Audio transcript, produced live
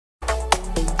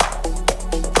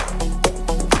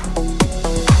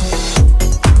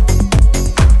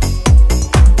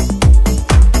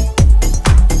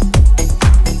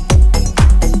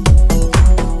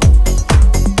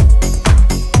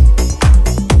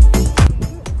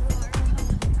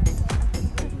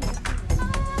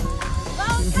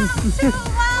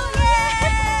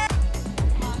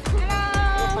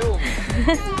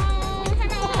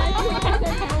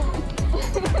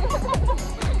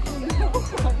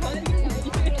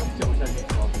脚下去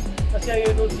装。那现在因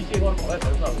为都是机械化跑在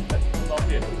船上，很方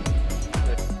便。对，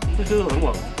这就是很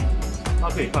网，它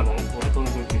可以看我们从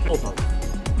这边后场。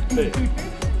对，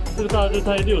这个大概就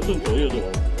在6寸左右的网，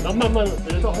然后慢慢的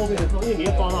随着到后面的时候，因为你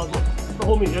要抓到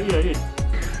后面你要越来越。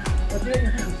那今天运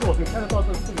气不错，可以看得到这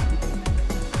个鱼。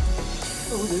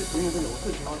这我觉得前面真的，我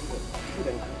最喜欢这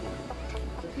两个。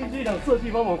这两设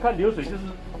计方法看流水就是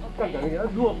杠杆一样，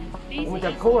如果我们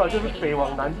讲抠了，就是北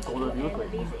往南走的流水。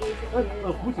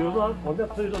那浮球的时候，往这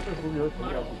样吹的时候，这浮球会沉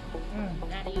掉。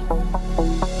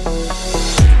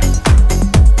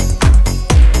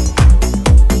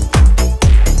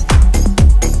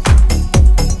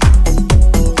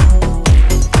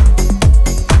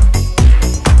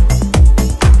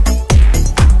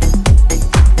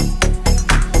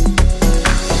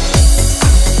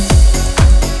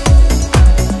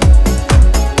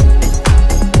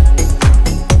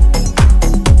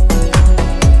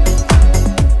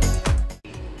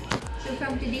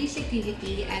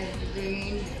Activity, I've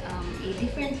learned a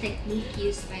different technique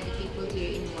used by the people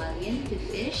here in Hualien to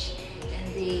fish,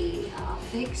 and they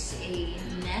fix a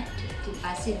net to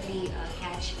passively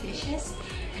catch fishes.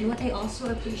 And what I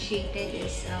also appreciated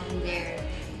is their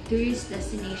tourist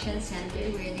destination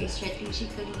center, where they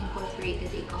strategically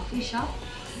incorporated a coffee shop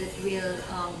that will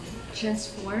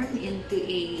transform into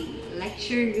a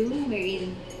lecture room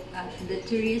wherein the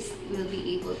tourists will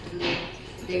be able to learn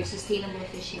their sustainable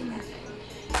fishing method.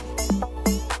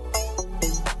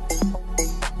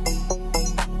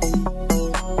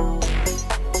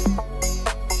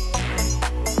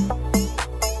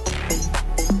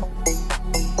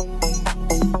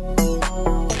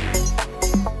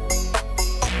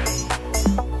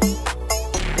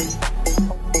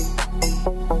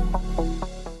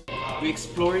 We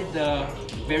explored the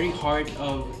very heart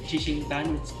of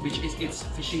Tan, which is its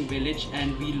fishing village,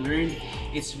 and we learned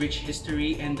its rich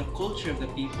history and the culture of the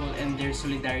people and their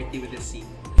solidarity with the sea.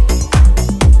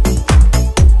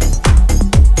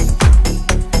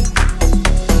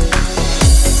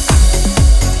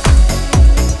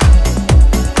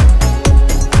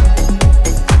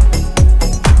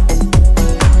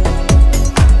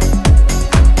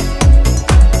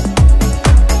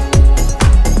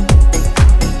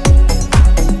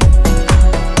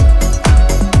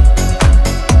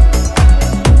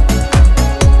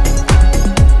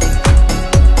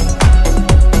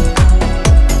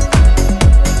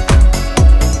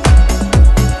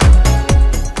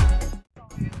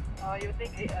 You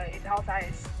think it outside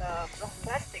is from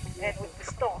plastic and with the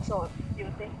stone, so you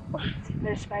think it's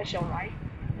very special, right?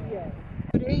 Yeah.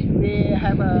 Today we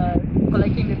have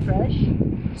collecting the trash.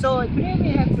 So today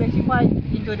we have classified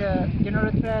into the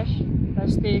general trash,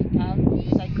 plastic, and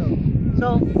recycle.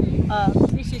 So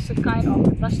this is a kind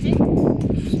of plastic,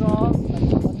 straw,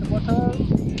 like water bottle,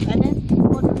 and then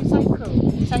for the recycle,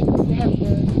 we have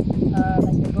the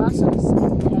like the glasses,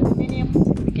 and the aluminium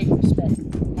we can use back.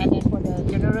 And then for the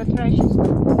general trash,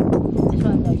 this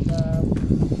one like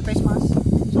face mask.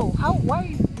 So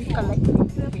why we collecting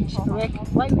fish? Why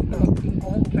we collecting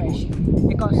the trash?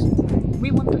 Because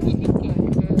we want to indicate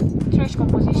the trash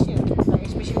composition, like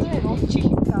especially of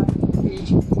chicken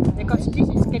fish. Because this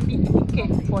can be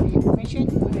indicated for the information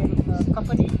to the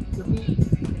company to be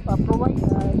provide.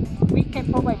 We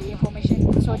can provide the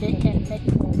information so they can make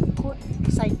a good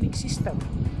recycling system.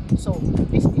 So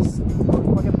this is good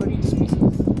for the marine species.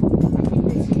 I think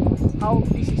this is how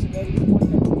this is very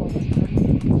important for the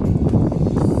marine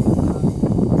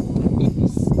in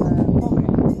this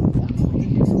program.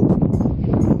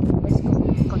 Let's go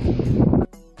continue.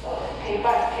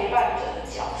 陪伴者的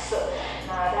角色，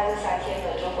那在这3天呢，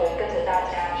就会跟着大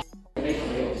家。没什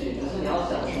么有趣，只是你要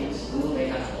想去食物没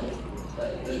看懂，对，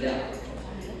就是这样。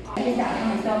是找他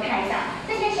们做拍照，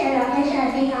这些闲聊分享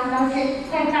的地方都是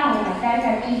会放我们在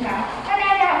的地方。那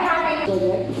大家有看到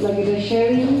like the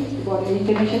sharing for the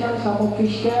International Summer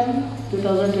Fishing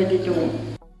 2022.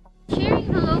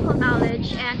 Sharing the local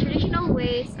knowledge and traditional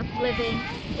ways of living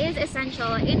is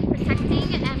essential in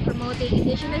protecting and promoting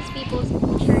indigenous people's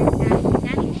cultures and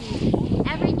identity.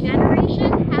 Every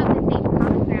generation have the same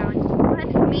common ground, but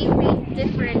may face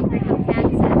different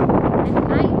circumstances. And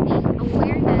I think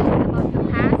awareness about the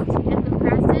past and the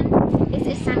present is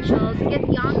essential because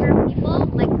younger people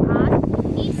like us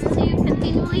needs to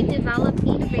continually develop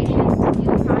innovation